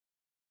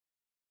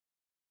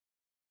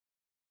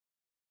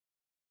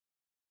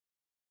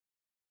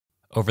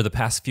Over the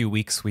past few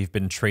weeks, we've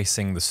been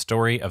tracing the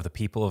story of the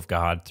people of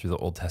God through the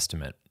Old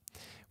Testament.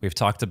 We've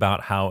talked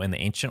about how in the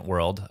ancient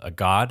world, a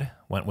god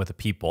went with a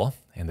people,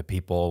 and the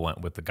people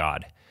went with the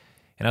god.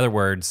 In other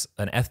words,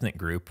 an ethnic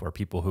group, or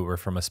people who were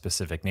from a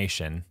specific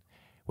nation,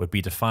 would be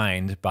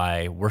defined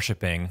by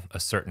worshiping a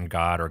certain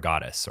god or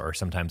goddess, or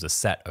sometimes a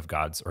set of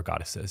gods or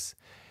goddesses.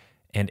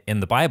 And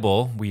in the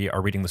Bible, we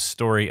are reading the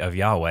story of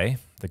Yahweh,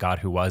 the God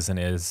who was and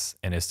is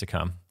to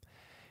come,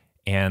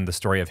 and the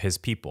story of his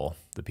people,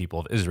 the people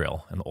of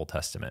Israel in the Old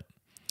Testament.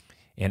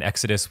 In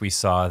Exodus, we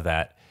saw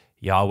that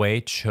Yahweh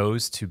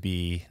chose to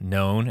be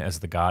known as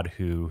the God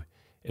who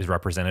is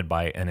represented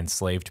by an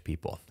enslaved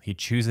people. He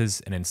chooses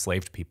an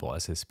enslaved people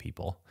as his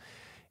people.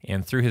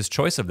 And through his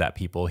choice of that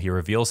people, he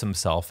reveals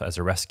himself as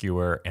a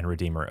rescuer and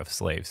redeemer of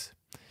slaves.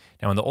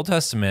 Now, in the Old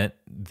Testament,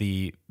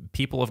 the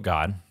people of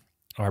God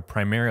are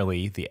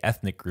primarily the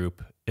ethnic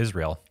group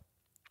Israel.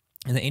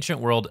 In the ancient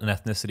world, an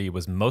ethnicity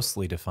was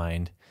mostly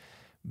defined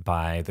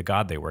by the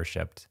God they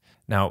worshipped.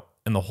 Now,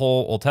 in the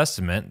whole Old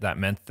Testament, that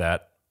meant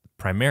that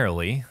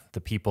primarily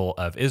the people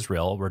of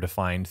Israel were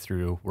defined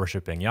through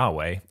worshiping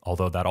Yahweh,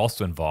 although that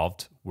also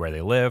involved where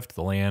they lived,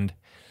 the land.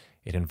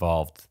 It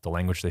involved the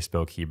language they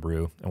spoke,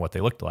 Hebrew, and what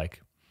they looked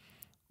like.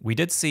 We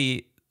did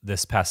see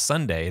this past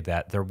Sunday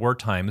that there were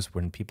times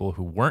when people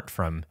who weren't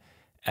from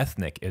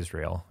ethnic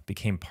Israel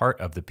became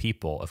part of the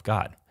people of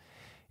God.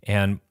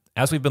 And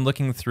as we've been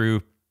looking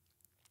through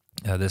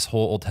this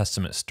whole Old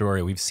Testament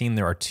story, we've seen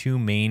there are two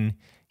main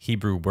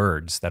Hebrew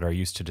words that are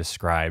used to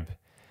describe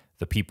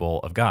the people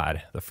of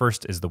God. The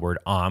first is the word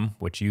am,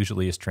 which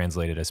usually is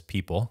translated as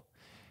people.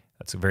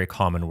 That's a very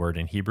common word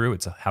in Hebrew.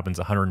 It happens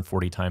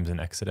 140 times in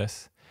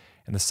Exodus.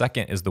 And the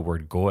second is the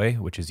word goy,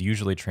 which is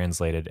usually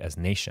translated as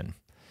nation.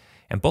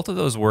 And both of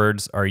those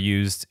words are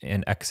used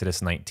in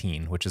Exodus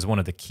 19, which is one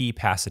of the key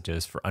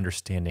passages for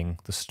understanding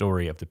the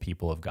story of the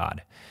people of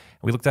God.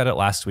 We looked at it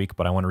last week,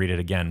 but I want to read it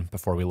again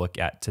before we look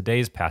at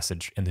today's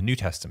passage in the New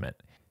Testament.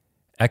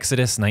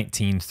 Exodus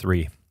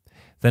 19:3.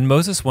 Then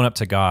Moses went up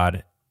to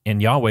God, and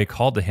Yahweh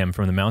called to him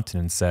from the mountain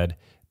and said,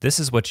 "This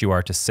is what you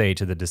are to say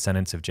to the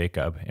descendants of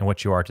Jacob, and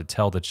what you are to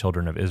tell the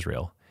children of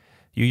Israel.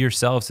 You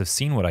yourselves have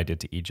seen what I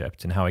did to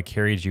Egypt, and how I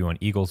carried you on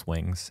eagle's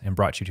wings and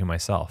brought you to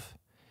myself.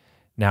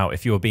 Now,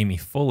 if you obey me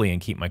fully and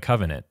keep my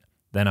covenant,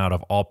 then out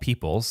of all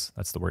peoples,"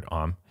 that's the word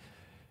am,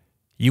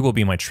 "you will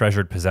be my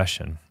treasured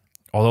possession.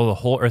 Although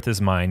the whole earth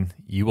is mine,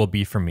 you will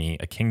be for me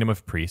a kingdom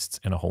of priests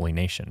and a holy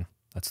nation."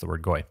 That's the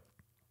word goy.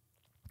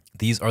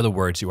 These are the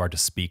words you are to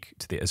speak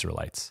to the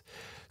Israelites.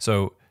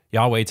 So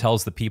Yahweh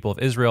tells the people of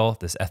Israel,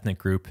 this ethnic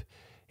group,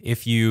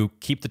 if you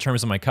keep the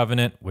terms of my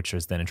covenant, which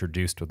is then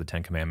introduced with the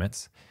Ten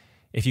Commandments,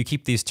 if you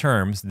keep these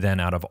terms, then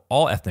out of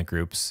all ethnic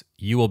groups,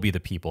 you will be the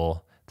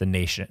people, the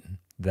nation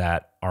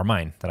that are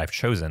mine, that I've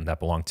chosen, that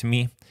belong to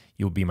me.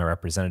 You will be my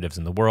representatives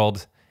in the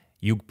world.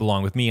 You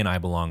belong with me and I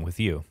belong with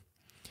you.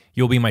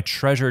 You'll be my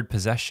treasured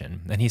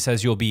possession. And he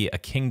says you'll be a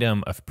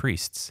kingdom of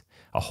priests,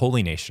 a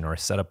holy nation or a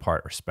set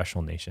apart or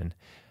special nation.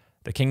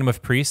 The kingdom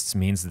of priests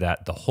means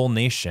that the whole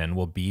nation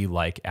will be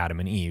like Adam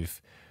and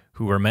Eve,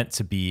 who were meant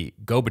to be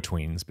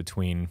go-betweens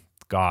between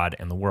God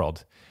and the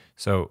world.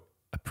 So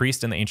a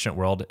priest in the ancient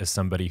world is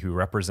somebody who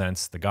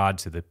represents the God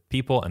to the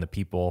people and the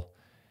people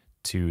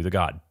to the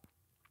God.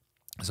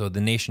 So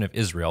the nation of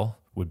Israel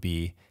would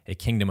be a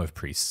kingdom of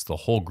priests. The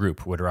whole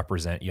group would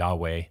represent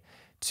Yahweh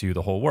to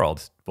the whole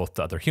world, both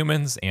to other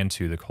humans and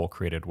to the whole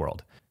created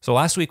world. So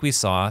last week we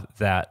saw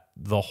that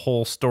the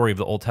whole story of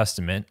the Old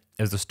Testament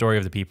is the story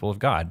of the people of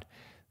God.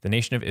 The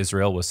nation of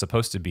Israel was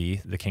supposed to be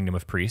the kingdom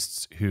of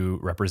priests who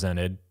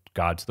represented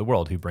God to the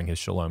world, who bring his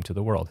shalom to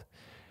the world.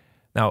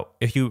 Now,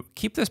 if you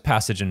keep this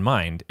passage in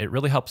mind, it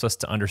really helps us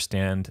to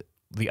understand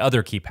the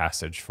other key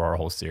passage for our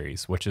whole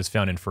series, which is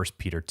found in 1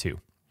 Peter 2.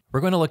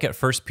 We're going to look at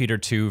 1 Peter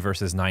 2,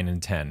 verses 9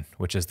 and 10,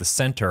 which is the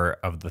center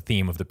of the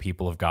theme of the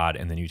people of God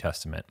in the New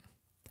Testament.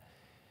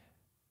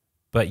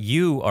 "But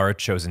you are a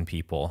chosen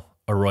people,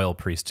 a royal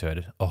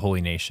priesthood, a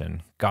holy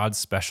nation, God's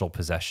special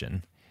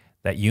possession,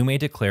 that you may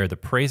declare the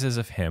praises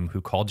of him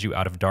who called you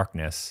out of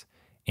darkness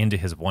into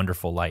his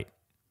wonderful light.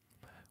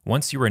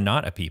 Once you were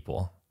not a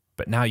people,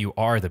 but now you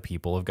are the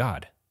people of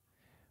God.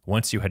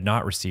 Once you had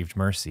not received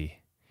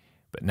mercy,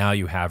 but now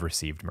you have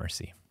received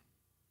mercy."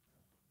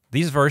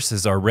 These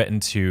verses are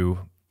written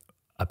to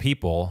a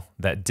people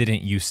that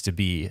didn't used to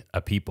be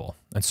a people.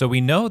 And so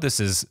we know this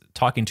is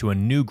talking to a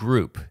new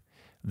group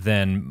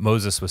than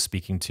Moses was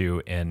speaking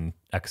to in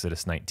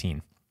Exodus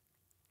 19.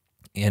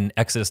 In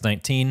Exodus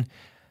 19,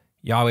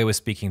 Yahweh was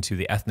speaking to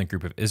the ethnic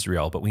group of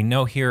Israel, but we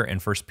know here in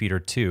 1 Peter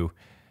 2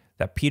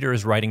 that Peter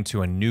is writing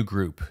to a new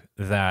group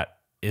that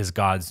is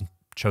God's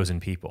chosen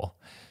people.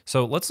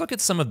 So let's look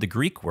at some of the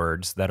Greek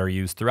words that are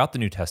used throughout the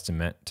New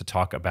Testament to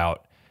talk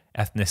about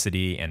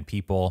ethnicity and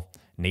people,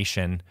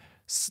 nation.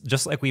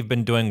 Just like we've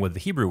been doing with the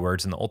Hebrew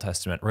words in the Old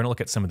Testament, we're going to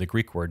look at some of the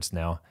Greek words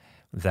now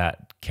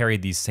that carry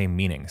these same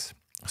meanings.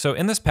 So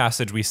in this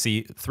passage, we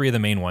see three of the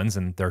main ones,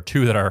 and there are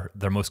two that are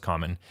the most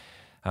common.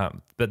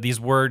 But these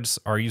words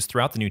are used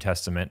throughout the New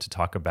Testament to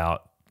talk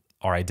about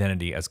our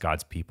identity as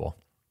God's people.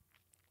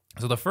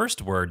 So the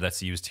first word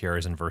that's used here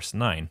is in verse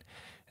 9.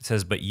 It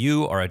says, "But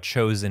you are a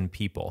chosen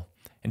people."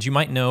 And you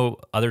might know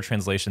other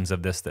translations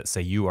of this that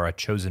say you are a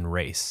chosen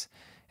race.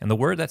 And the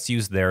word that's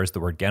used there is the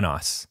word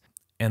genos.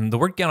 And the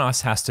word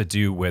genos has to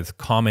do with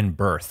common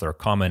birth or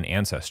common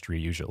ancestry,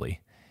 usually.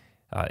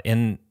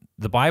 In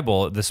the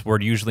Bible, this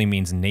word usually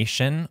means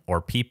nation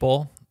or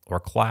people or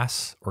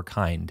class or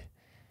kind.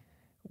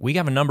 We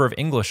have a number of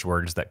English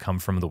words that come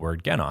from the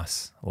word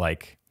genos,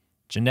 like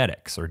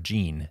genetics or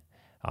gene,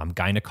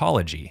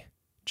 gynecology,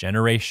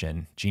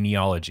 generation,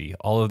 genealogy.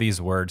 All of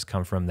these words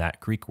come from that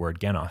Greek word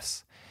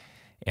genos.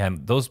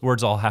 And those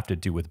words all have to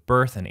do with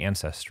birth and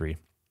ancestry.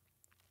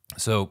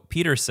 So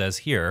Peter says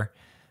here,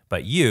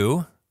 "But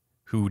you,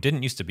 who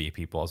didn't used to be a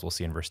people," as we'll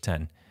see in verse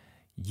 10,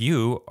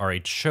 "you are a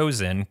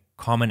chosen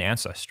common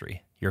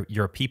ancestry."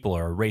 You're a people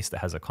or a race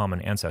that has a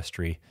common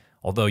ancestry,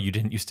 although you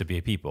didn't used to be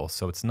a people.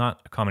 So it's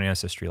not a common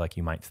ancestry like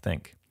you might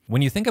think.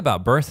 When you think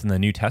about birth in the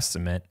New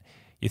Testament,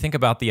 you think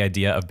about the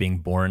idea of being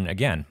born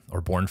again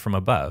or born from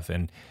above.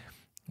 And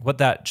what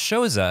that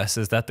shows us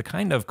is that the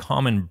kind of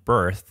common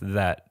birth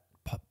that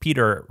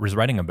Peter was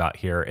writing about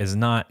here is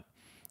not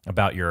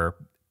about your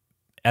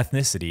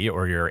ethnicity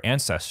or your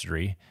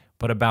ancestry,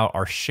 but about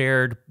our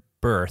shared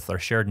birth, our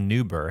shared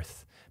new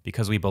birth,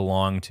 because we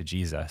belong to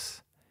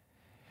Jesus.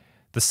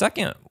 The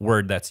second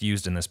word that's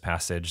used in this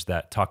passage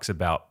that talks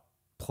about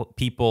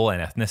people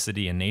and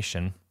ethnicity and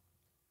nation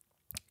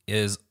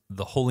is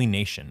the holy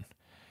nation.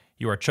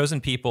 You are a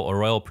chosen people, a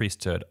royal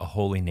priesthood, a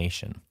holy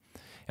nation.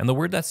 And the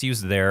word that's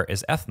used there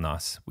is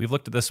ethnos. We've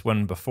looked at this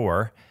one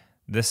before.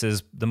 This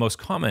is the most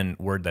common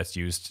word that's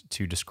used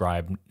to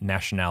describe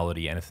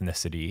nationality and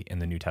ethnicity in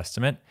the New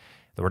Testament.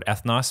 The word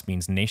ethnos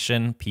means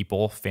nation,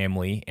 people,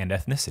 family, and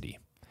ethnicity.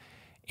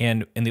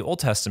 And in the Old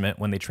Testament,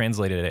 when they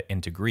translated it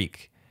into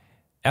Greek,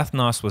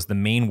 ethnos was the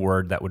main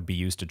word that would be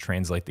used to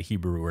translate the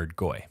Hebrew word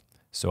goy.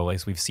 So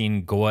as we've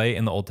seen goy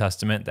in the Old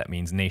Testament, that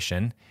means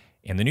nation.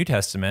 In the New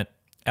Testament,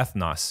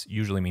 ethnos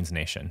usually means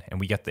nation, and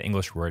we get the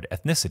English word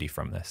ethnicity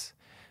from this.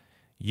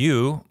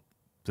 You,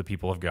 the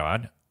people of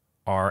God,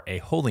 are a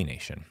holy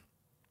nation.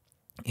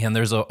 And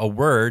there's a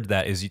word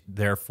that is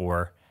there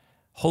for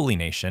holy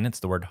nation. It's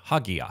the word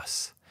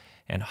hagios.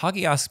 And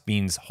hagios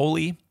means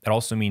holy. It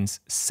also means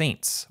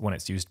saints when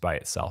it's used by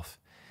itself.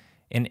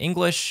 In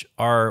English,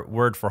 our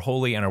word for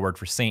holy and our word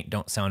for saint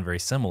don't sound very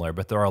similar,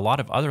 but there are a lot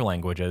of other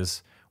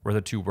languages where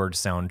the two words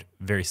sound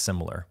very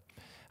similar.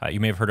 You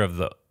may have heard of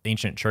the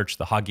ancient church,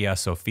 the Hagia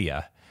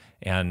Sophia,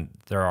 and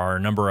there are a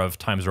number of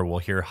times where we'll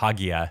hear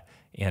Hagia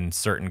in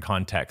certain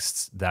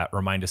contexts that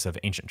remind us of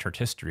ancient church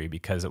history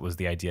because it was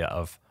the idea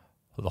of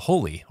the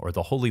holy or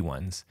the holy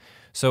ones.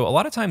 So a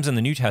lot of times in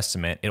the New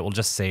Testament, it will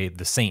just say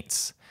the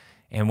saints.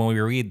 And when we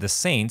read the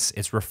saints,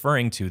 it's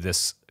referring to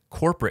this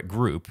corporate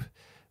group,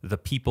 the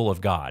people of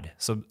God.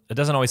 So it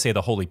doesn't always say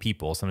the holy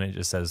people. Sometimes it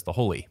just says the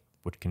holy,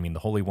 which can mean the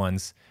holy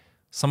ones.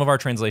 Some of our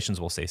translations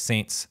will say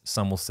saints.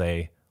 Some will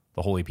say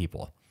the holy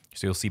people.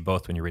 So you'll see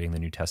both when you're reading the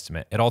New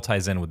Testament. It all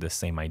ties in with this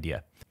same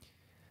idea.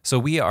 So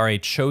we are a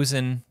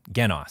chosen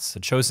genos, a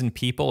chosen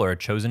people or a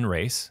chosen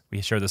race. We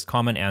share this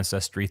common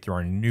ancestry through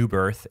our new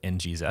birth in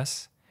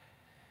Jesus.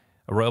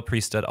 A royal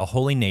priesthood, a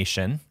holy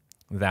nation.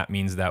 That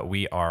means that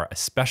we are a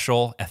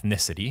special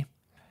ethnicity.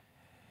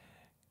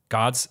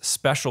 God's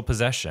special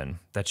possession,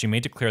 that you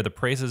may declare the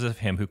praises of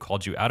him who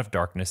called you out of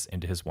darkness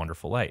into his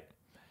wonderful light.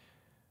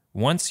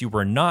 Once you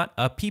were not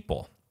a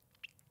people.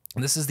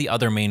 And this is the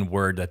other main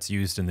word that's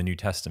used in the New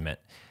Testament.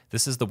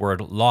 This is the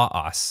word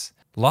laos.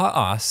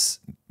 Laos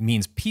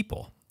means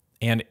people.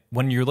 And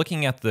when you're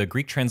looking at the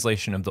Greek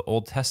translation of the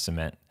Old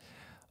Testament,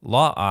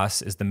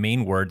 laos is the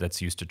main word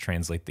that's used to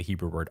translate the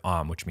Hebrew word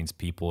am, which means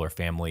people or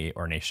family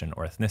or nation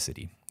or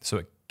ethnicity. So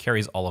it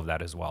carries all of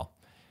that as well.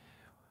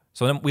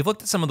 So then we've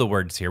looked at some of the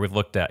words here. We've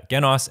looked at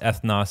genos,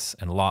 ethnos,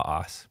 and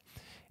laos.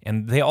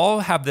 And they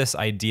all have this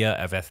idea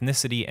of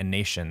ethnicity and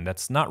nation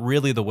that's not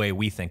really the way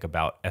we think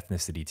about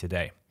ethnicity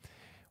today.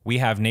 We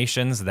have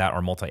nations that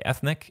are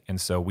multi-ethnic, and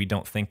so we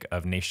don't think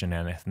of nation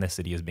and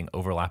ethnicity as being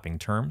overlapping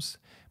terms,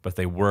 but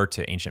they were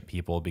to ancient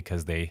people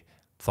because they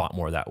thought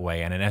more that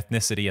way. And an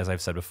ethnicity, as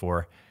I've said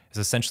before, is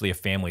essentially a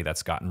family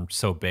that's gotten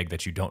so big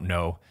that you don't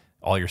know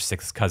all your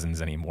 6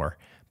 cousins anymore,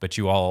 but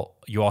you all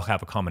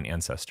have a common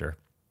ancestor.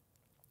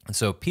 And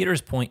so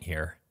Peter's point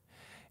here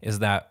is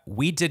that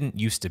we didn't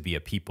used to be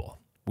a people.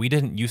 We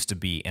didn't used to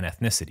be an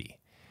ethnicity.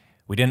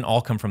 We didn't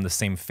all come from the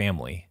same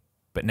family,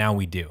 but now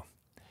we do.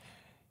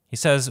 He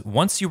says,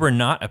 once you were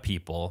not a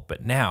people,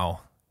 but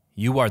now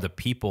you are the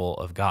people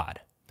of God.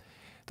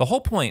 The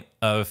whole point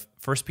of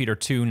 1 Peter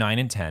 2, 9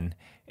 and 10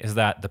 is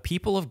that the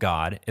people of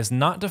God is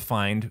not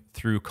defined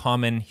through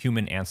common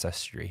human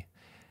ancestry.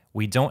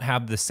 We don't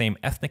have the same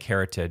ethnic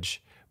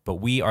heritage, but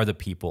we are the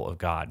people of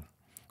God.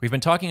 We've been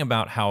talking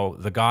about how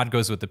the God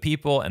goes with the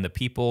people and the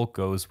people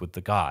goes with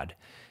the God.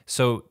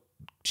 So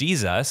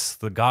Jesus,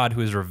 the God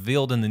who is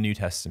revealed in the New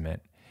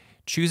Testament,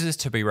 chooses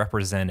to be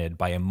represented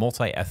by a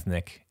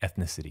multi-ethnic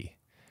ethnicity,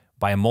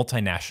 by a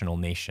multinational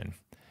nation,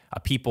 a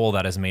people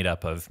that is made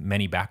up of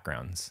many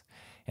backgrounds.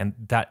 And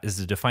that is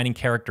the defining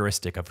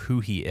characteristic of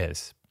who he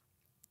is.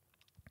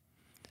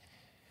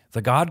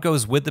 The God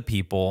goes with the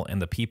people,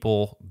 and the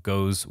people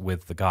goes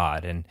with the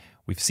God. And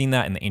we've seen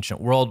that in the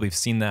ancient world. We've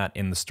seen that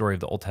in the story of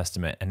the Old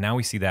Testament. And now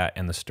we see that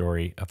in the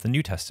story of the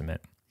New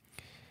Testament.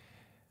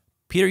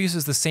 Peter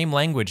uses the same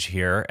language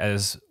here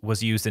as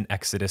was used in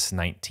Exodus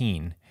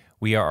 19.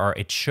 We are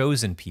a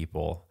chosen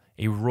people,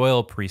 a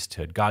royal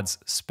priesthood, God's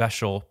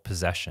special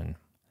possession.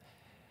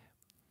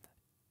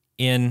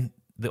 In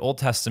the Old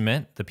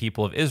Testament, the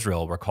people of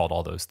Israel were called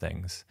all those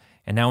things.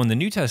 And now in the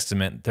New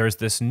Testament, there's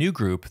this new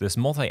group, this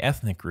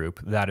multi-ethnic group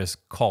that is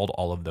called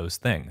all of those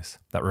things,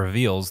 that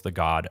reveals the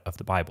God of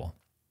the Bible.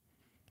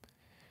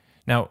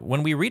 Now,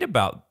 when we read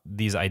about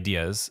these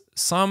ideas,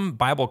 some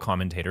Bible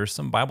commentators,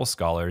 some Bible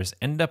scholars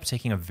end up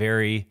taking a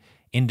very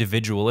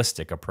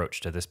individualistic approach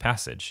to this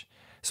passage.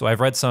 So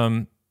I've read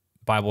some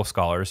Bible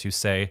scholars who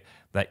say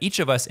that each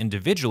of us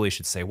individually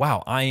should say,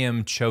 wow, I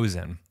am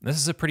chosen. This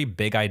is a pretty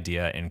big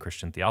idea in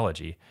Christian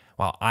theology.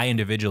 Wow, I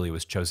individually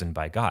was chosen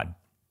by God.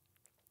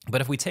 But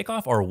if we take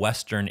off our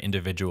Western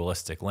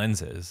individualistic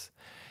lenses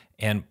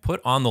and put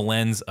on the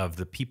lens of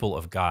the people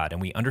of God, and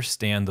we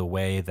understand the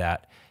way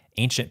that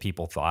ancient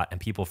people thought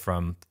and people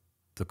from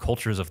the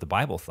cultures of the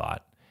Bible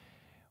thought,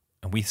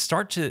 and we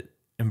start to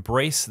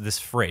embrace this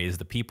phrase,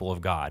 the people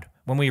of God,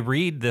 when we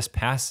read this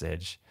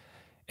passage,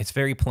 it's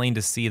very plain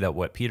to see that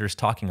what Peter's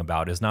talking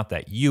about is not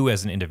that you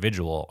as an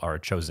individual are a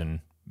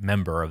chosen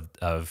member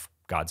of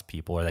God's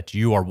people, or that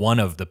you are one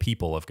of the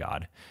people of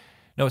God.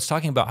 No, it's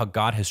talking about how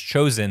God has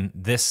chosen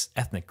this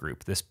ethnic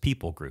group, this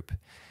people group.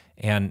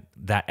 And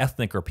that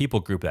ethnic or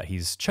people group that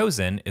he's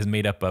chosen is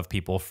made up of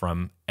people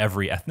from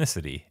every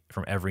ethnicity,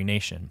 from every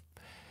nation.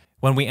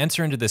 When we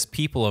enter into this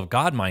people of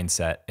God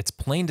mindset, it's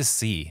plain to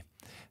see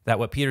that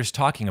what Peter's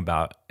talking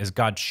about is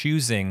God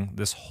choosing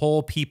this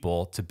whole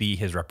people to be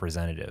his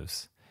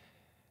representatives.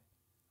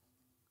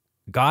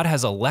 God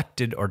has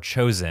elected or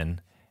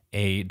chosen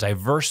a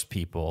diverse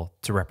people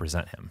to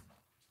represent him.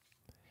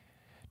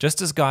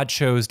 Just as God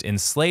chose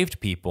enslaved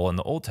people in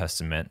the Old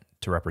Testament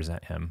to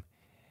represent him,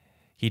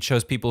 he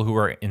chose people who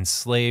were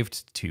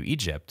enslaved to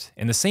Egypt.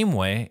 In the same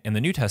way, in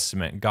the New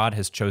Testament, God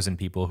has chosen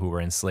people who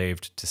were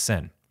enslaved to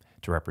sin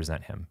to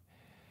represent him.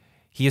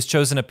 He has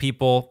chosen a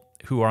people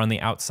who are on the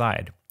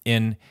outside.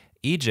 In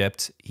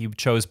Egypt, he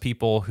chose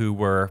people who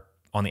were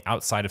on the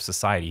outside of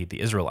society,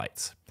 the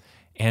Israelites.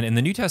 And in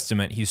the New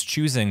Testament, he's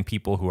choosing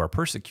people who are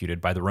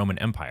persecuted by the Roman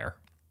Empire.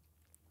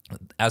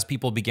 As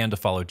people began to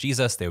follow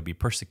Jesus, they would be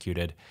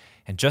persecuted.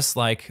 And just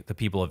like the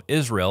people of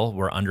Israel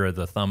were under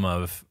the thumb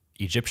of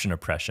Egyptian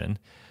oppression,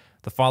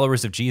 the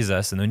followers of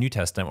Jesus in the New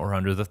Testament were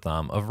under the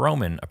thumb of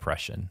Roman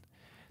oppression.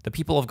 The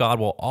people of God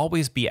will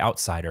always be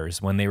outsiders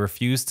when they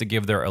refuse to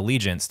give their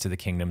allegiance to the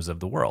kingdoms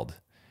of the world,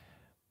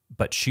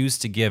 but choose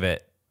to give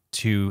it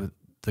to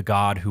the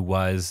God who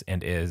was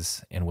and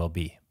is and will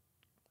be.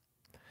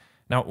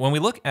 Now, when we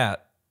look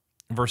at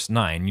verse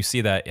 9, you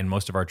see that in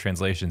most of our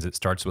translations, it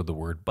starts with the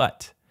word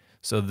but.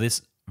 So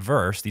these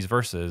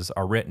verses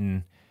are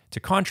written to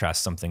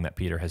contrast something that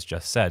Peter has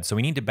just said. So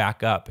we need to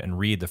back up and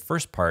read the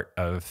first part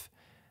of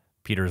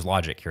Peter's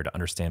logic here to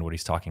understand what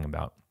he's talking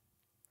about.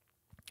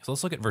 So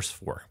let's look at verse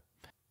 4.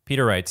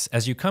 Peter writes,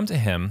 "As you come to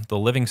him, the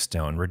living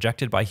stone,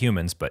 rejected by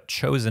humans, but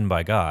chosen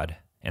by God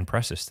and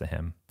precious to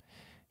him,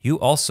 you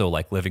also,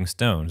 like living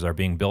stones, are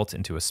being built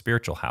into a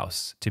spiritual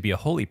house to be a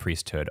holy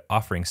priesthood,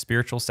 offering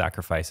spiritual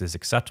sacrifices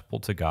acceptable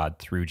to God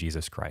through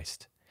Jesus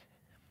Christ."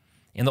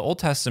 In the Old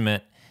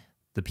Testament,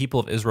 the people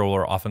of Israel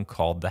were often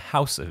called the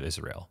house of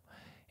Israel.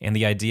 And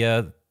the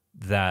idea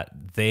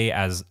that they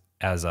as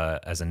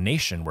a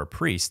nation were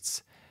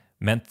priests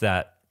meant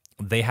that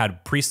they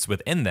had priests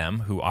within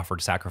them who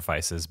offered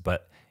sacrifices,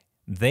 but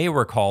they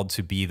were called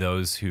to be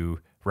those who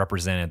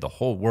represented the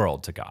whole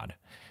world to God.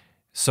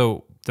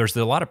 So there's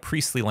a lot of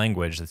priestly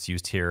language that's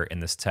used here in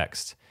this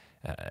text,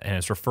 and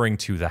it's referring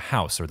to the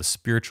house or the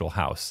spiritual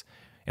house.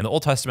 In the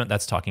Old Testament,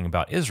 that's talking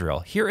about Israel.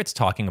 Here it's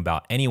talking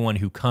about anyone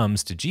who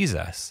comes to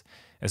Jesus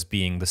as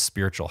being the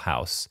spiritual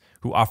house,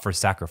 who offers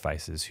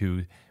sacrifices,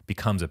 who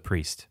becomes a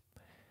priest.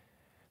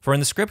 For in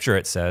the scripture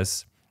it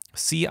says,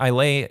 "See, I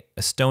lay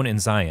a stone in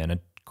Zion, a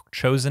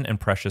chosen and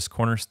precious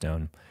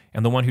cornerstone,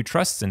 and the one who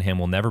trusts in him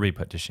will never be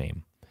put to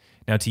shame.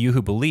 Now to you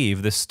who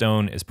believe, this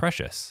stone is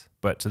precious,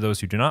 but to those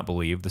who do not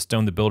believe, the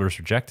stone the builders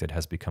rejected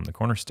has become the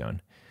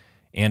cornerstone,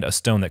 and a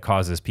stone that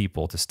causes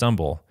people to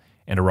stumble,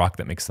 and a rock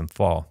that makes them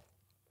fall.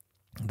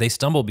 They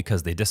stumble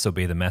because they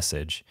disobey the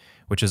message,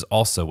 which is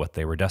also what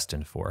they were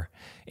destined for."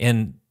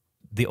 In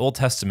the Old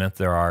Testament,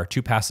 there are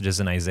 2 passages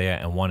in Isaiah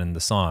and 1 in the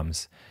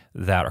Psalms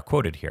that are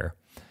quoted here.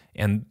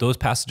 And those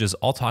passages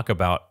all talk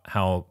about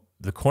how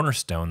the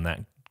cornerstone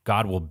that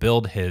God will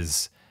build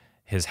his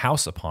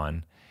house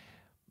upon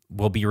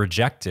will be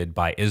rejected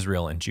by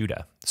Israel and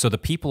Judah. So the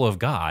people of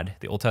God,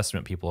 the Old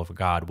Testament people of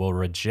God, will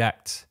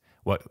reject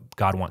what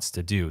God wants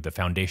to do, the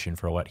foundation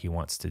for what he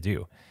wants to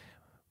do.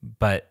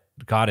 But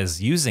God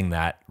is using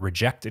that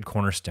rejected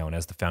cornerstone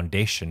as the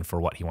foundation for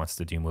what he wants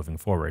to do moving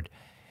forward.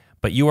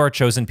 "But you are a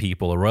chosen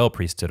people, a royal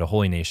priesthood, a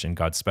holy nation,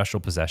 God's special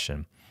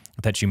possession,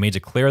 that you may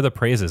declare the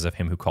praises of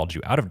him who called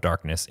you out of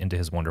darkness into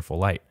his wonderful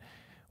light.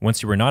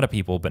 Once you were not a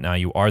people, but now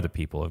you are the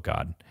people of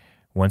God.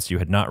 Once you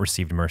had not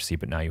received mercy,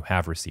 but now you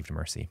have received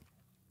mercy.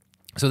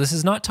 So this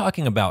is not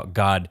talking about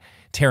God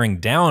tearing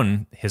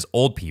down his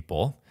old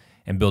people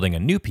and building a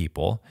new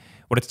people.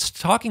 What it's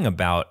talking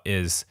about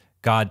is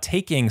God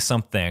taking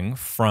something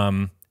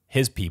from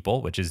his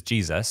people, which is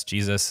Jesus.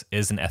 Jesus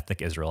is an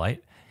ethnic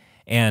Israelite.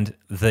 And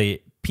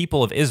the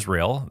people of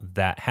Israel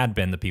that had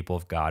been the people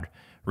of God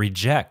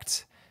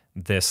reject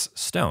this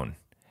stone.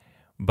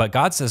 But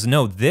God says,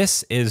 no,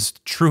 this is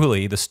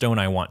truly the stone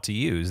I want to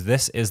use.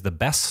 This is the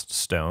best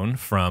stone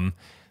from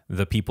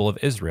the people of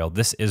Israel.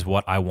 This is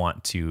what I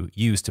want to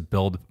use to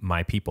build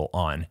my people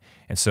on.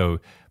 And so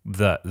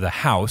the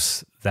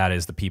house that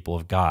is the people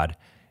of God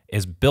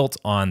is built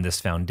on this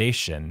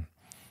foundation.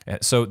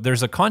 So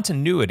there's a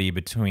continuity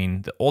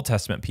between the Old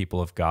Testament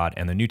people of God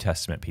and the New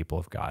Testament people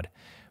of God.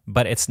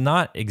 But it's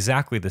not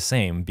exactly the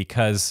same,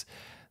 because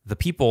the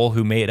people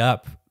who made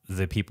up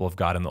the people of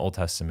God in the Old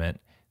Testament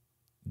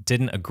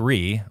didn't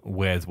agree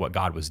with what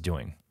God was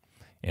doing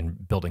in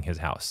building his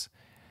house.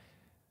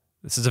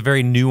 This is a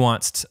very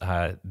nuanced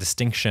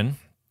distinction,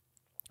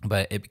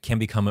 but it can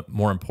become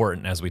more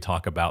important as we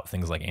talk about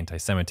things like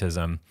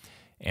anti-Semitism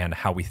and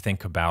how we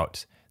think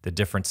about the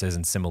differences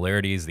and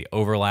similarities, the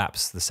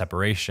overlaps, the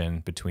separation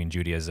between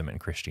Judaism and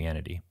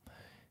Christianity.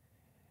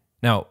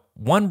 Now,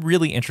 one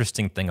really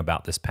interesting thing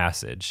about this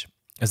passage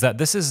is that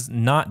this is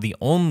not the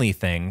only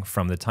thing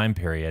from the time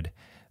period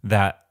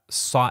that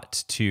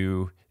sought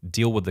to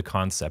deal with the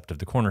concept of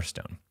the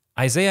cornerstone.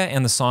 Isaiah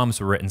and the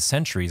Psalms were written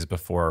centuries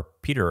before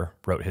Peter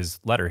wrote his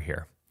letter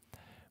here.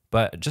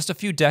 But just a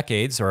few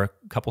decades, or a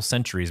couple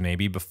centuries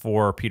maybe,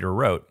 before Peter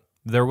wrote,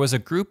 there was a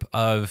group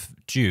of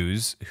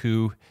Jews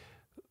who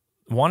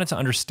wanted to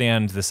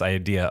understand this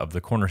idea of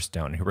the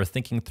cornerstone, who were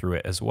thinking through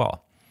it as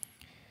well.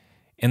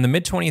 In the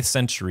mid-20th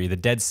century, the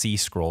Dead Sea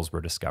Scrolls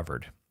were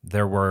discovered.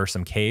 There were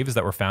some caves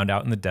that were found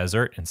out in the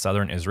desert in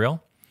southern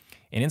Israel.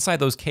 And inside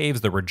those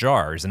caves, there were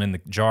jars, and in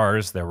the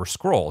jars, there were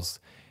scrolls.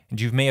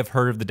 And you may have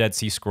heard of the Dead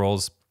Sea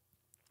Scrolls.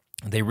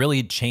 They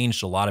really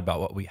changed a lot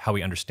about how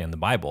we understand the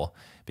Bible,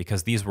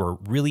 because these were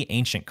really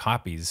ancient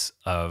copies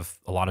of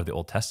a lot of the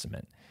Old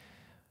Testament.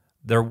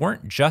 There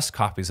weren't just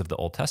copies of the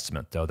Old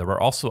Testament, though. There were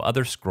also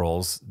other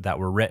scrolls that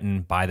were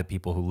written by the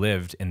people who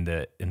lived in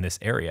this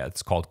area.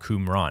 It's called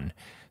Qumran.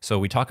 So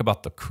we talk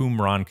about the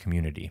Qumran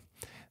community.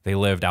 They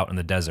lived out in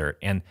the desert,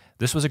 and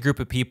this was a group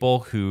of people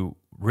who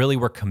really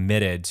were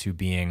committed to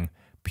being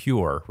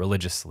pure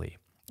religiously.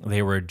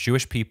 They were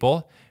Jewish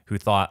people who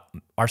thought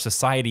our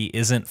society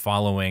isn't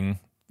following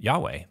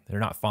Yahweh. They're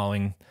not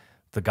following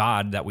the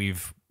God that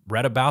we've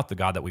read about, the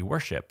God that we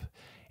worship.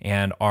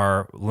 And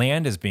our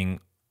land is being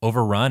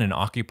overrun and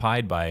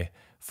occupied by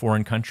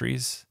foreign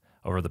countries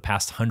over the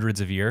past hundreds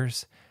of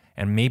years.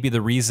 And maybe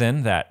the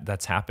reason that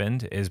that's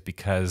happened is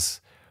because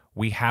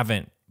we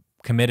haven't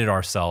committed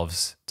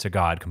ourselves to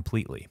God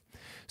completely.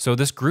 So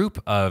this group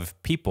of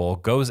people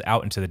goes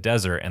out into the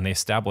desert and they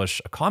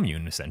establish a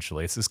commune,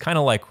 essentially. It's kind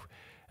of like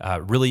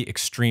really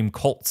extreme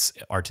cults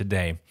are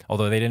today,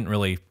 although they didn't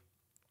really,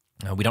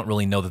 we don't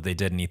really know that they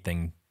did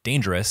anything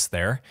dangerous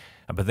there,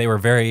 but they were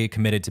very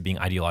committed to being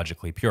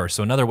ideologically pure.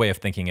 So another way of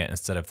thinking it,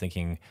 instead of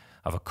thinking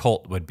of a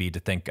cult, would be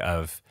to think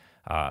of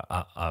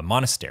a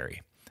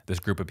monastery, this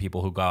group of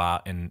people who go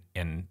out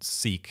and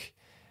seek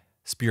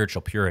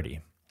spiritual purity.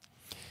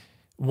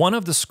 One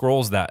of the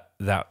scrolls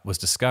that was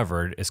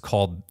discovered is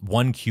called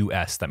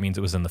 1QS. That means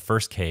it was in the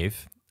first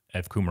cave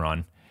of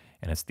Qumran,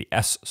 and it's the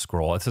S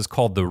scroll. This is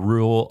called the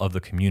Rule of the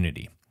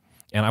Community.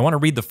 And I want to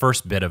read the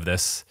first bit of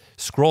this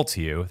scroll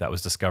to you that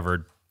was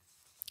discovered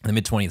in the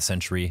mid-20th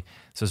century.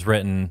 This was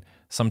written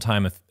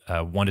sometime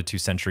 1 to 2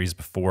 centuries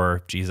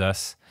before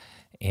Jesus.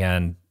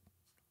 And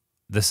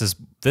this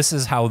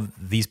is how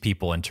these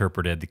people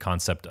interpreted the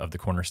concept of the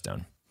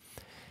cornerstone.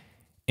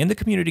 In the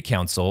community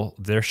council,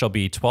 there shall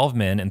be 12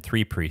 men and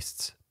 3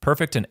 priests,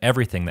 perfect in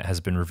everything that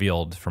has been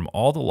revealed from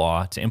all the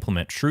law, to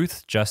implement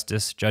truth,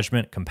 justice,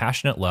 judgment,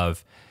 compassionate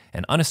love,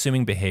 and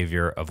unassuming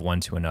behavior of one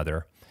to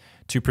another,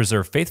 to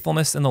preserve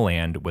faithfulness in the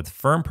land with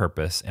firm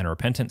purpose and a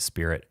repentant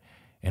spirit,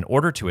 in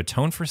order to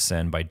atone for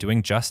sin by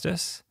doing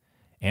justice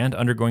and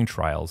undergoing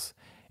trials,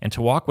 and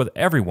to walk with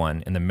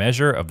everyone in the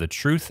measure of the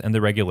truth and the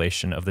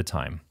regulation of the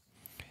time.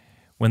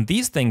 When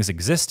these things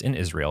exist in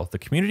Israel, the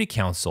community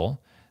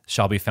council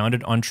shall be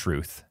founded on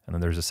truth, and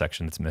then there's a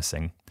section that's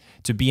missing,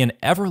 to be an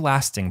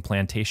everlasting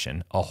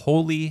plantation, a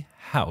holy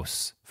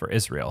house for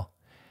Israel,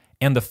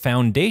 and the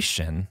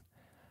foundation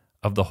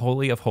of the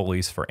Holy of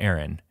Holies for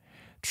Aaron,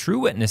 true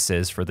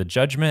witnesses for the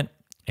judgment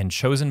and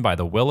chosen by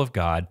the will of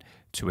God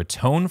to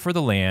atone for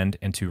the land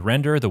and to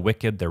render the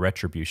wicked their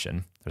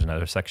retribution. There's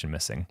another section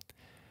missing.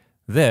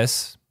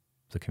 This,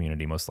 the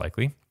community most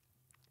likely,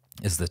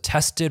 is the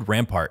tested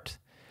rampart,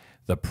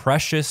 the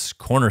precious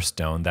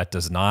cornerstone that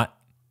does not,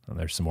 and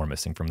there's some more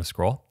missing from the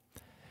scroll,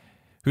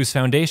 whose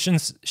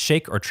foundations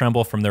shake or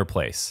tremble from their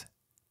place.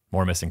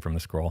 More missing from the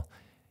scroll.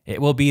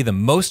 It will be the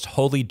most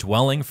holy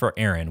dwelling for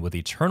Aaron with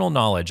eternal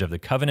knowledge of the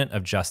covenant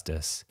of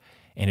justice,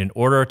 and in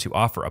order to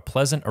offer a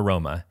pleasant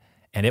aroma,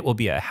 and it will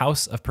be a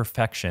house of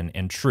perfection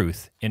and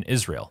truth in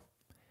Israel.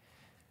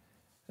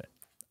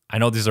 I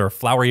know these are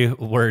flowery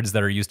words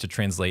that are used to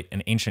translate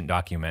an ancient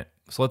document,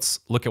 so let's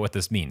look at what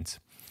this means.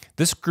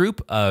 This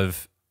group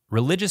of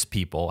religious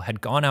people had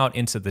gone out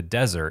into the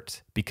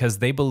desert because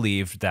they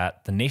believed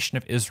that the nation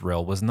of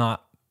Israel was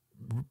not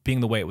being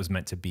the way it was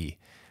meant to be.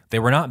 They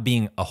were not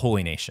being a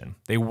holy nation.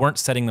 They weren't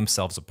setting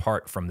themselves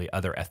apart from the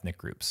other ethnic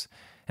groups,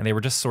 and they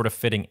were just sort of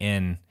fitting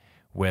in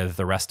with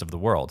the rest of the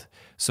world.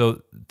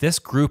 So this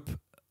group,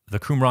 the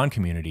Qumran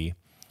community,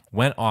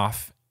 went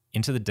off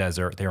into the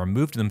desert. They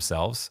removed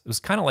themselves. It was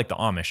kind of like the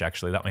Amish,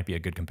 actually. That might be a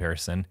good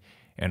comparison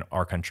in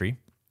our country.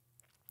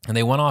 And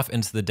they went off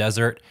into the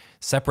desert,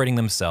 separating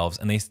themselves,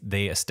 and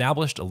they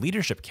established a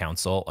leadership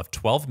council of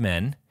 12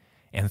 men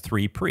and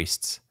 3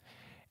 priests.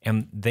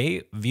 And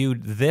they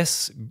viewed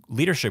this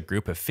leadership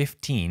group of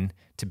 15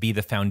 to be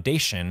the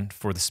foundation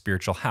for the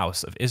spiritual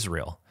house of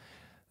Israel,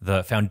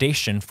 the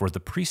foundation for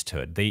the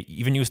priesthood. They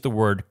even used the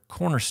word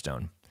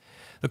cornerstone.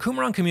 The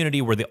Qumran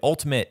community were the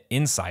ultimate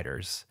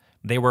insiders.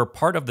 They were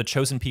part of the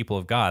chosen people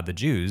of God, the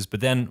Jews, but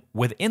then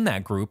within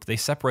that group, they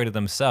separated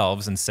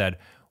themselves and said,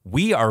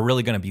 we are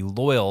really going to be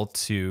loyal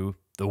to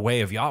the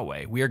way of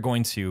Yahweh. We are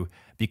going to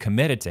be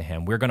committed to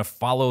him. We're going to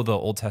follow the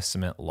Old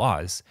Testament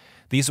laws.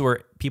 These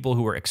were people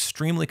who were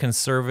extremely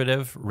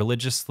conservative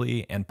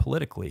religiously and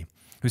politically,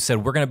 who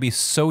said, we're going to be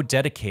so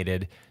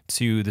dedicated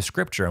to the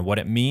scripture and what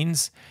it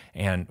means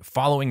and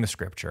following the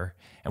scripture.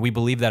 And we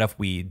believe that if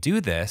we do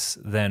this,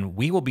 then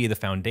we will be the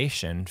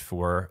foundation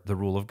for the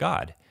rule of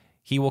God.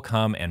 He will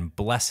come and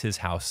bless his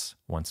house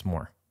once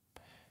more.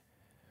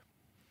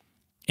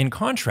 In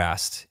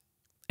contrast,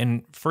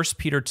 in 1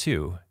 Peter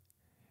 2,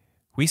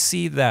 we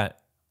see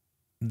that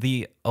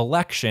the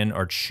election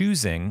or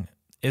choosing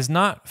is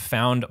not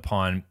found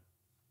upon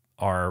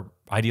our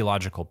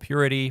ideological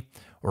purity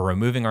or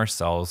removing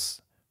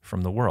ourselves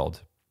from the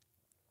world.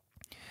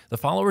 The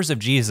followers of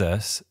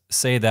Jesus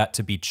say that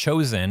to be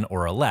chosen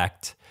or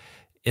elect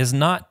is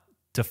not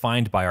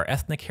defined by our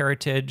ethnic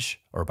heritage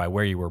or by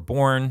where you were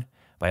born,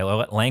 by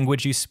what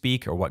language you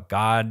speak, or what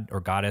god or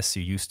goddess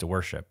you used to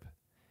worship.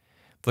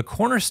 The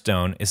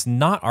cornerstone is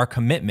not our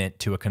commitment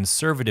to a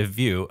conservative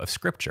view of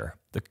Scripture.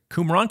 The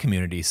Qumran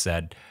community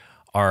said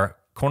our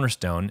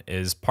cornerstone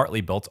is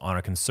partly built on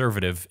a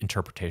conservative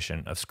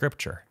interpretation of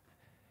Scripture.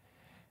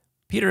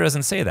 Peter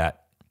doesn't say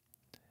that.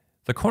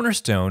 The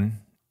cornerstone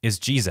is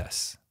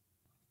Jesus.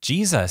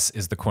 Jesus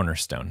is the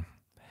cornerstone.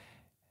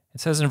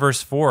 It says in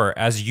verse 4,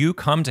 as you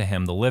come to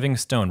him, the living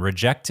stone,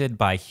 rejected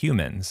by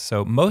humans.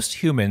 So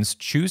most humans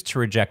choose to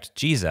reject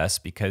Jesus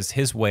because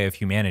his way of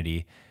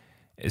humanity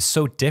is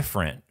so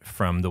different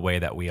from the way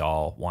that we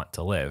all want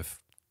to live,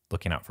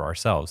 looking out for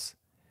ourselves.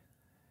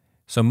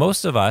 So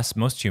most of us,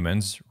 most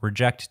humans,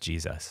 reject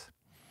Jesus.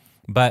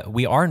 But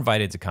we are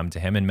invited to come to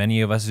him, and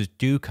many of us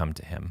do come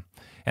to him.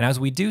 And as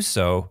we do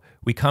so,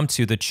 we come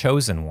to the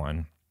chosen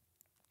one.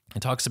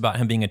 It talks about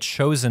him being a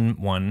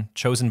chosen one,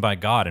 chosen by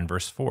God in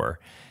verse 4.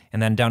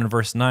 And then down in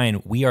verse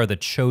 9, we are the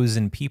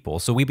chosen people.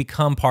 So we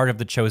become part of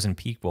the chosen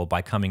people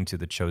by coming to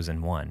the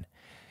chosen one.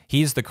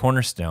 He's the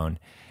cornerstone,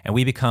 and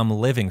we become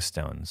living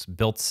stones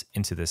built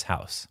into this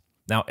house.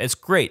 Now, it's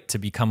great to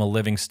become a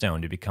living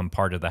stone, to become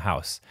part of the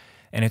house.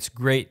 And it's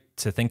great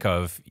to think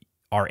of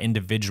our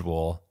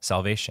individual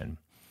salvation.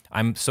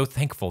 I'm so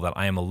thankful that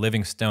I am a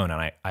living stone,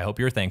 and I hope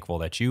you're thankful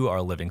that you are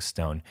a living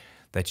stone,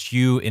 that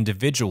you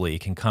individually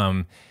can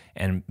come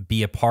and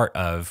be a part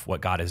of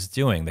what God is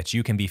doing, that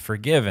you can be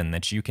forgiven,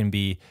 that you can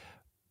be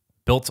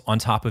built on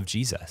top of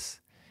Jesus.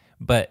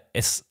 But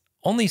it's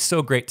only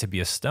so great to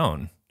be a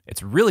stone.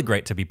 It's really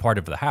great to be part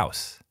of the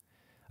house.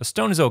 A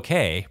stone is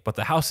okay, but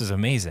the house is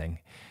amazing.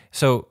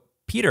 So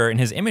Peter, in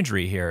his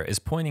imagery here, is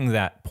pointing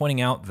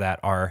out that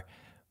our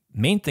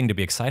main thing to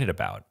be excited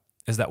about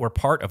is that we're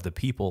part of the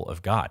people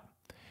of God.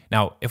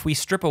 Now, if we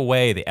strip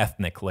away the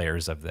ethnic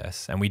layers of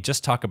this and we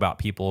just talk about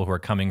people who are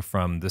coming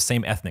from the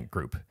same ethnic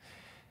group,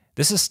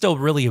 this is still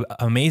really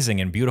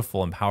amazing and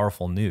beautiful and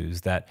powerful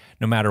news that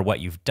no matter what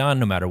you've done,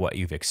 no matter what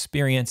you've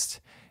experienced,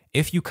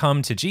 if you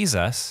come to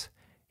Jesus,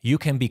 you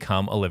can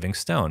become a living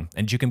stone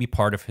and you can be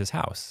part of his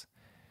house.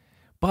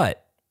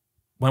 But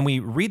when we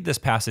read this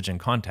passage in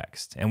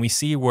context and we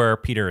see where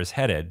Peter is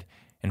headed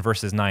in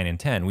verses 9 and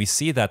 10, we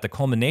see that the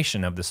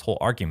culmination of this whole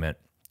argument,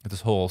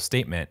 this whole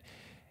statement,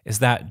 is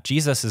that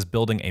Jesus is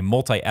building a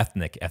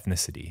multi-ethnic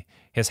ethnicity.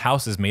 His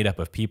house is made up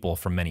of people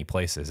from many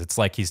places. It's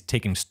like he's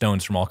taking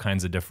stones from all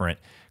kinds of different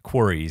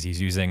quarries.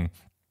 He's using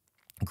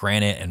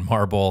granite and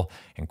marble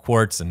and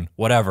quartz and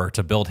whatever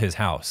to build his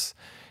house.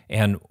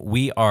 And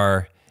we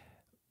are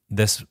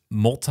this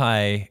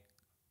multicolored,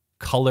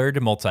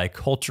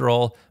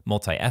 multicultural,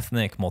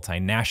 multi-ethnic,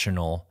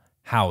 multinational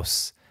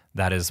house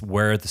that is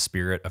where the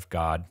Spirit of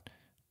God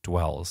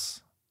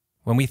dwells.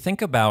 When we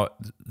think about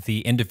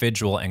the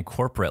individual and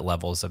corporate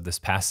levels of this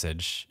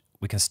passage,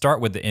 we can start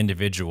with the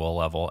individual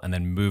level and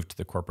then move to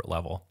the corporate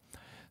level.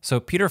 So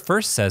Peter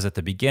first says at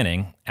the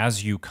beginning,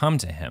 as you come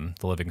to him,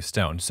 the living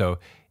stone. So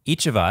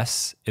each of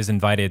us is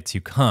invited to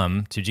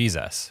come to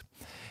Jesus.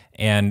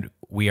 And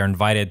we are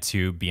invited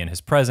to be in his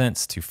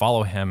presence, to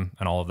follow him,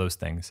 and all of those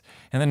things.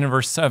 And then in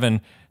verse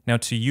 7, now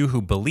to you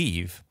who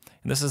believe,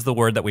 and this is the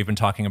word that we've been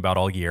talking about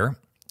all year,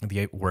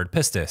 the word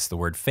pistis, the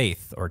word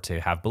faith, or to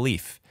have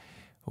belief.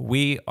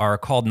 We are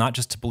called not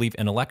just to believe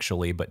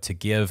intellectually, but to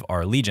give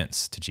our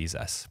allegiance to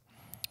Jesus.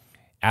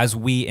 As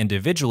we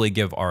individually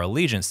give our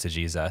allegiance to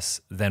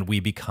Jesus, then we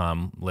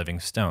become living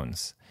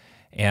stones.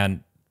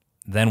 And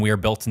then we are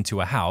built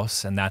into a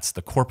house, and that's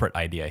the corporate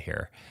idea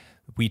here.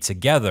 We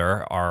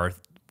together are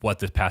what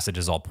this passage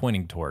is all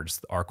pointing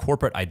towards, our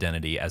corporate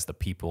identity as the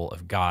people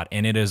of God.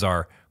 And it is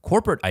our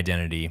corporate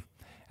identity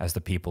as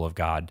the people of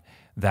God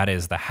that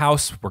is the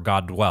house where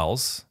God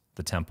dwells,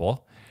 the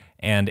temple,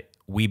 and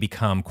we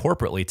become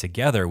corporately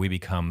together, we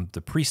become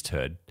the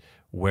priesthood,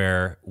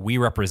 where we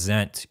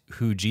represent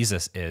who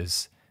Jesus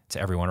is to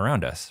everyone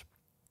around us.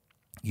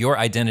 Your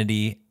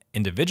identity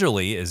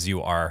individually is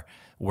you are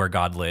where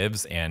God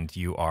lives and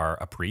you are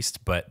a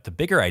priest. But the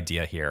bigger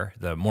idea here,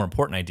 the more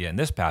important idea in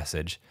this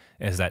passage,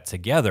 is that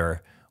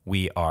together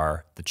we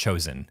are the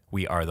chosen.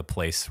 We are the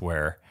place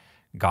where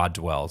God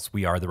dwells.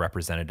 We are the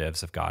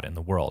representatives of God in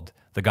the world.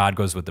 The God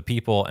goes with the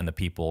people and the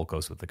people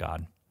goes with the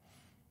God.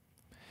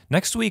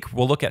 Next week,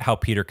 we'll look at how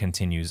Peter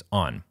continues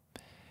on.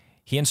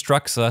 He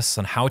instructs us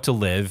on how to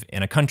live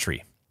in a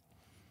country.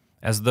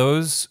 As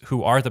those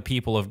who are the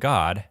people of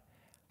God,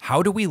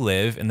 how do we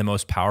live in the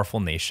most powerful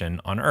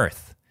nation on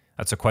earth?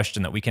 That's a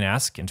question that we can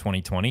ask in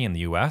 2020 in the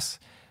US,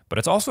 but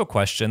it's also a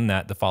question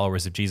that the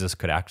followers of Jesus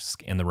could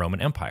ask in the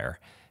Roman Empire.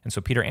 And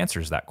so Peter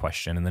answers that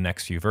question in the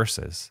next few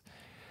verses.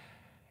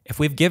 If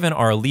we've given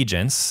our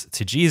allegiance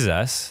to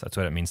Jesus, that's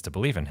what it means to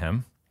believe in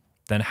him,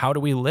 then how do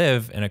we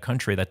live in a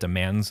country that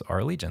demands our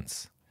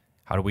allegiance?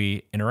 How do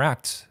we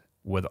interact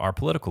with our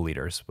political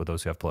leaders, with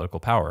those who have political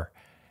power?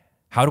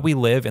 How do we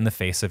live in the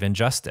face of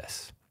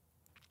injustice?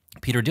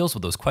 Peter deals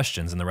with those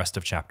questions in the rest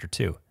of chapter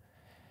 2.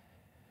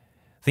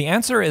 The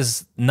answer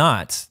is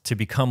not to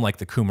become like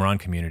the Qumran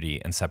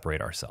community and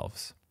separate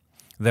ourselves.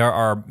 There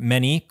are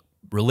many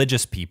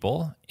religious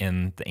people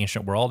in the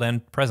ancient world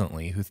and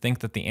presently who think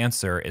that the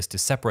answer is to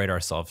separate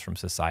ourselves from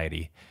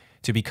society,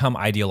 to become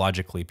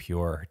ideologically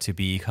pure, to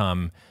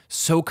become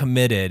so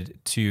committed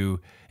to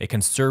a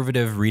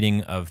conservative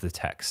reading of the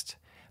text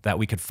that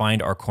we could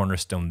find our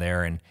cornerstone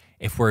there. And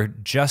if we're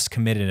just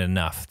committed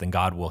enough, then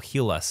God will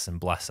heal us and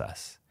bless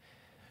us.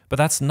 But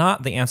that's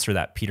not the answer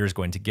that Peter's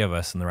going to give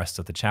us in the rest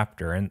of the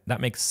chapter. And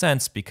that makes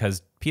sense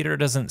because Peter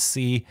doesn't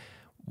see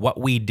what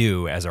we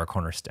do as our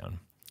cornerstone.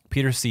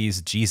 Peter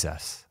sees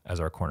Jesus as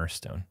our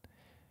cornerstone.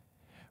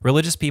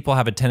 Religious people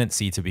have a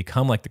tendency to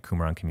become like the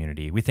Qumran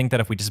community. We think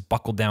that if we just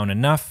buckle down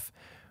enough,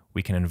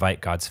 we can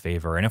invite God's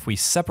favor. And if we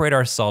separate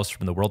ourselves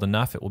from the world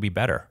enough, it will be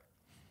better.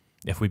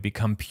 If we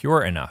become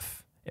pure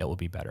enough, it will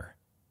be better.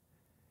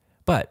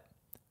 But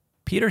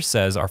Peter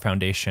says our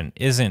foundation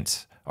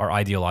isn't our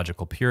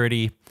ideological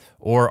purity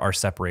or our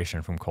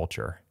separation from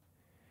culture.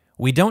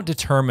 We don't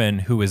determine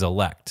who is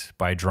elect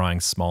by drawing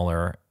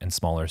smaller and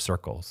smaller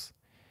circles.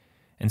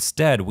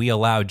 Instead, we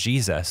allow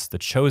Jesus, the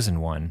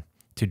chosen one,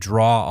 to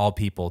draw all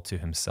people to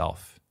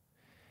himself.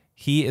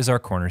 He is our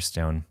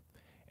cornerstone,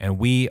 and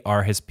we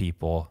are his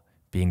people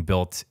being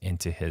built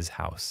into his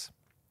house.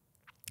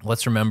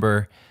 Let's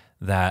remember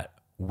that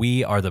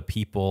we are the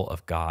people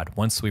of God.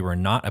 Once we were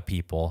not a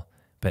people,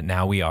 but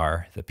now we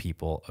are the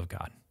people of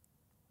God.